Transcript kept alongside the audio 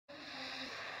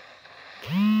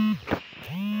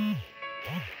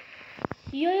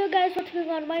Yo guys, what's going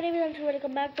on? My name is Anshu.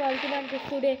 Welcome back to Ultimate Guest.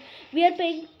 Today we are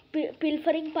playing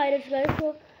Pilfering Pirates, guys.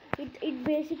 So it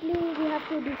basically we have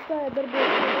to destroy other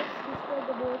boats. So let's destroy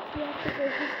the boats. We have to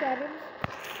place these cannons,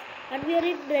 and we are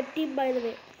in red team, by the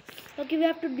way. Okay, we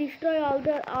have to destroy all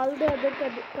the other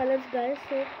colors, guys.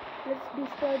 So let's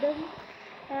destroy them,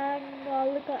 and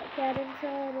all the cannons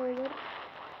are over.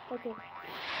 Okay.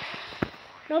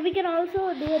 Now we can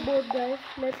also do a boat, guys.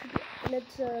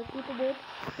 Let's keep a boat.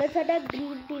 Let's attack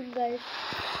green team, guys.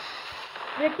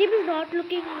 Red team is not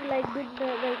looking like good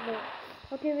right now.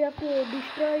 Okay, we have to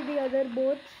destroy the other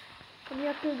boats, and we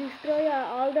have to destroy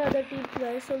all the other teams,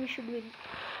 guys. So we should win.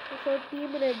 So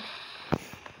team red.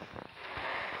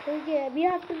 Okay, we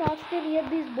have to not stay near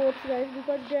these boats, guys,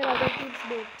 because they are other teams'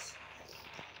 boats.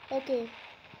 Okay,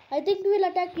 I think we'll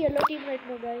attack yellow team right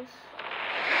now, guys.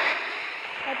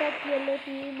 Attack yellow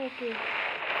team. Okay.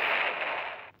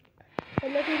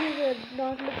 Yellow team is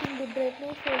not looking good right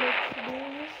now, so let's do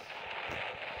this.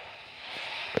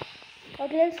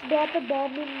 Okay, let's drop a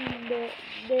bomb in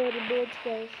their boats,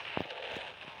 guys.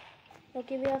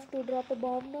 Okay, we have to drop a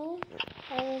bomb now,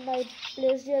 and I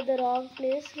placed it at the wrong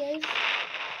place, guys.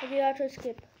 Okay, we have to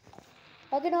escape.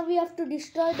 Okay, now we have to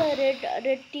destroy the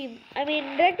red team. I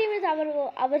mean, red team is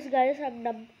ours, guys. I'm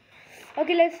dumb.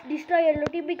 Okay, let's destroy yellow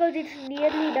team because it's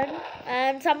nearly done,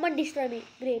 and someone destroy me.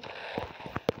 Great.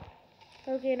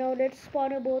 Okay, now let's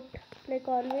spawn a boat like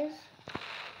always.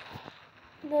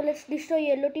 Now let's destroy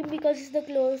yellow team because it's the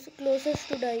closest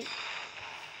to die.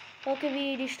 Okay,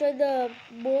 we destroy the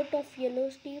boat of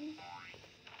yellow's team.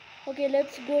 Okay,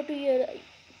 let's go to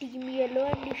team yellow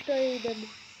and destroy them.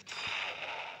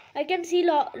 I can see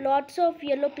lots of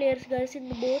yellow players, guys, in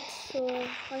the boats, so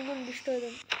I'm gonna destroy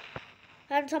them.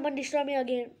 And someone destroy me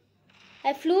again.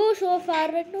 I flew so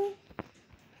far right now.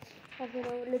 Okay,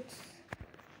 now let's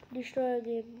destroy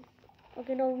again.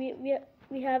 Okay, now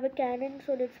we have a cannon,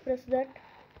 so let's press that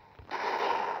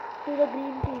to the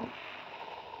green team.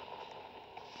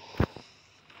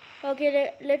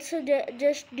 Okay, let's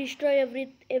just destroy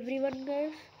everyone,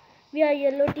 guys. We are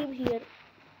yellow team here.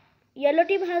 Yellow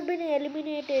team has been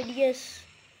eliminated. Yes.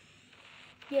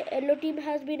 Yeah, yellow team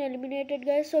has been eliminated,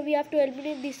 guys. So we have to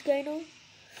eliminate this guy now.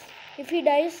 If he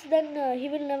dies, then he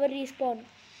will never respawn.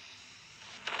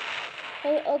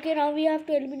 Okay, now we have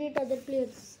to eliminate other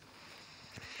players.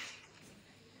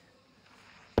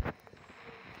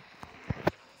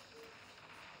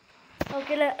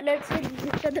 Okay, let's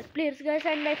eliminate other players, guys.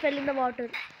 And I fell in the water.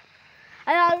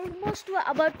 I almost was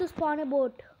about to spawn a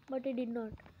boat, but I did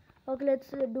not. Okay, let's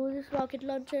do this rocket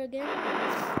launcher again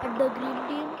at the green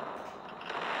team.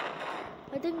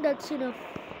 I think that's enough.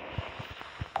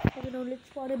 Okay, now let's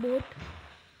spawn a boat.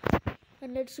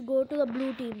 And let's go to the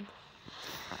blue team.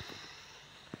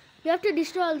 We have to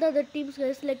destroy all the other teams,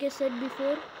 guys, like I said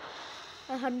before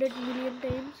 100 million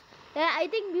times. Yeah, I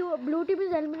think blue team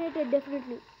is eliminated,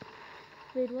 definitely.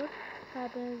 Wait, what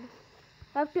happened?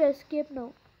 I have to escape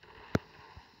now.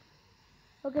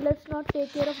 Okay, let's not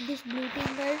take care of this blue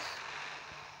team, guys.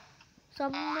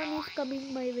 Someone is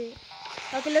coming my way.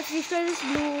 Okay, let's destroy this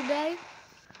blue guy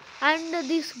and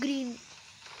this green.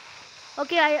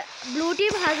 Okay, blue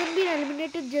team hasn't been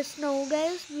eliminated just now,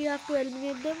 guys. We have to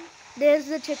eliminate them. There's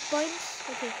the checkpoints.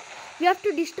 Okay, we have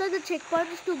to destroy the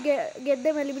checkpoints to get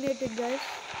them eliminated, guys.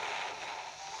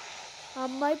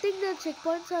 I think the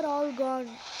checkpoints are all gone.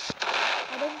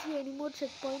 I don't see any more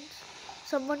checkpoints.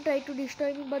 Someone tried to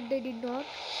destroy me, but they did not.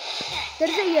 There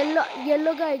is a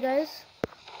yellow guy, guys.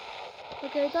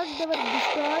 Okay, I thought they were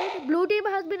destroyed. Blue team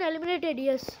has been eliminated.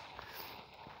 Yes.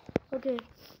 Okay.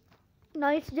 Now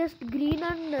it's just green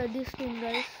and this team,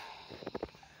 guys.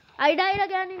 I died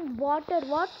again in water.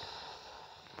 What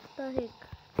the heck?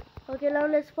 Okay, now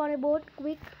let's spawn a boat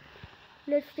quick.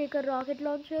 Let's take a rocket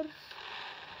launcher.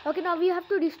 Okay, now we have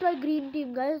to destroy green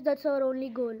team, guys. That's our only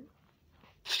goal.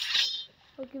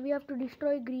 Okay, we have to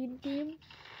destroy green team.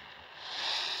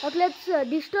 Okay, let's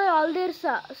destroy all their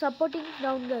supporting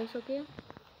down, guys. Okay.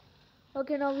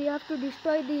 Okay, now we have to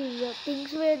destroy these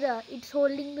things where it's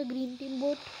holding the green team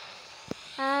boat.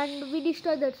 And we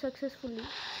destroyed that successfully.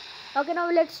 Okay, now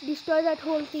let's destroy that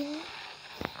whole thing.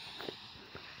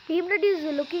 Team red is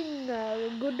looking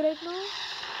good right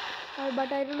now.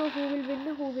 But I don't know who will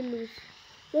win, who will lose.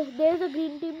 There's a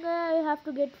green team guy. I have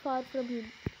to get far from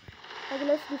him. Okay,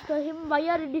 let's destroy him. Why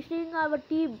are you destroying our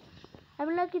team? I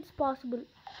mean, like, it's possible.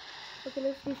 Okay,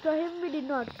 let's destroy him. We did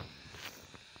not.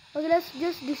 Okay, let's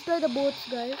just destroy the boats,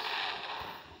 guys.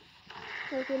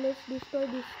 Okay, let's destroy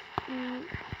this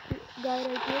guy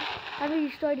right here. And we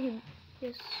destroyed him.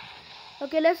 Yes.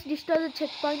 Okay, let's destroy the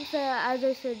checkpoints as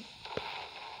I said.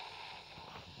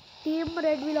 Team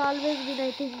red will always win,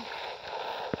 I think.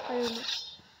 I don't know.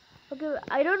 Okay,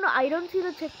 I don't know. I don't see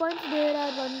the checkpoints. There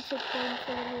are one checkpoint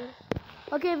over here.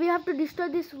 Okay, we have to destroy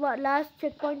this last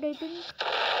checkpoint, I think.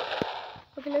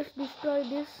 Okay, let's destroy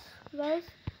this, guys,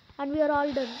 and we are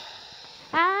all done.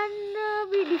 And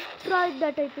we destroyed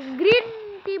that, I think. Green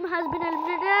team has been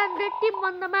eliminated, and red team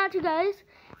won the match, guys.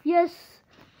 Yes,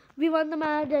 we won the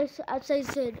match, as I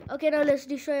said. Okay, now let's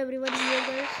destroy everyone here,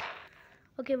 guys.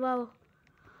 Okay, wow.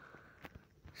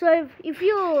 So if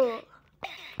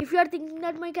you are thinking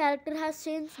that my character has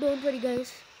changed, don't worry,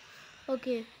 guys.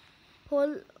 Okay,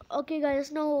 okay,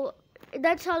 guys. Now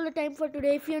that's all the time for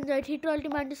today. If you enjoyed, hit Royalty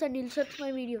Mantis and you'll search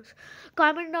my videos.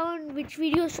 Comment down which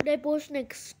videos should I post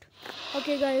next.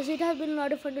 Okay, guys, it has been a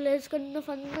lot of fun. Let's continue the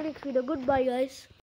fun in the next video. Goodbye, guys.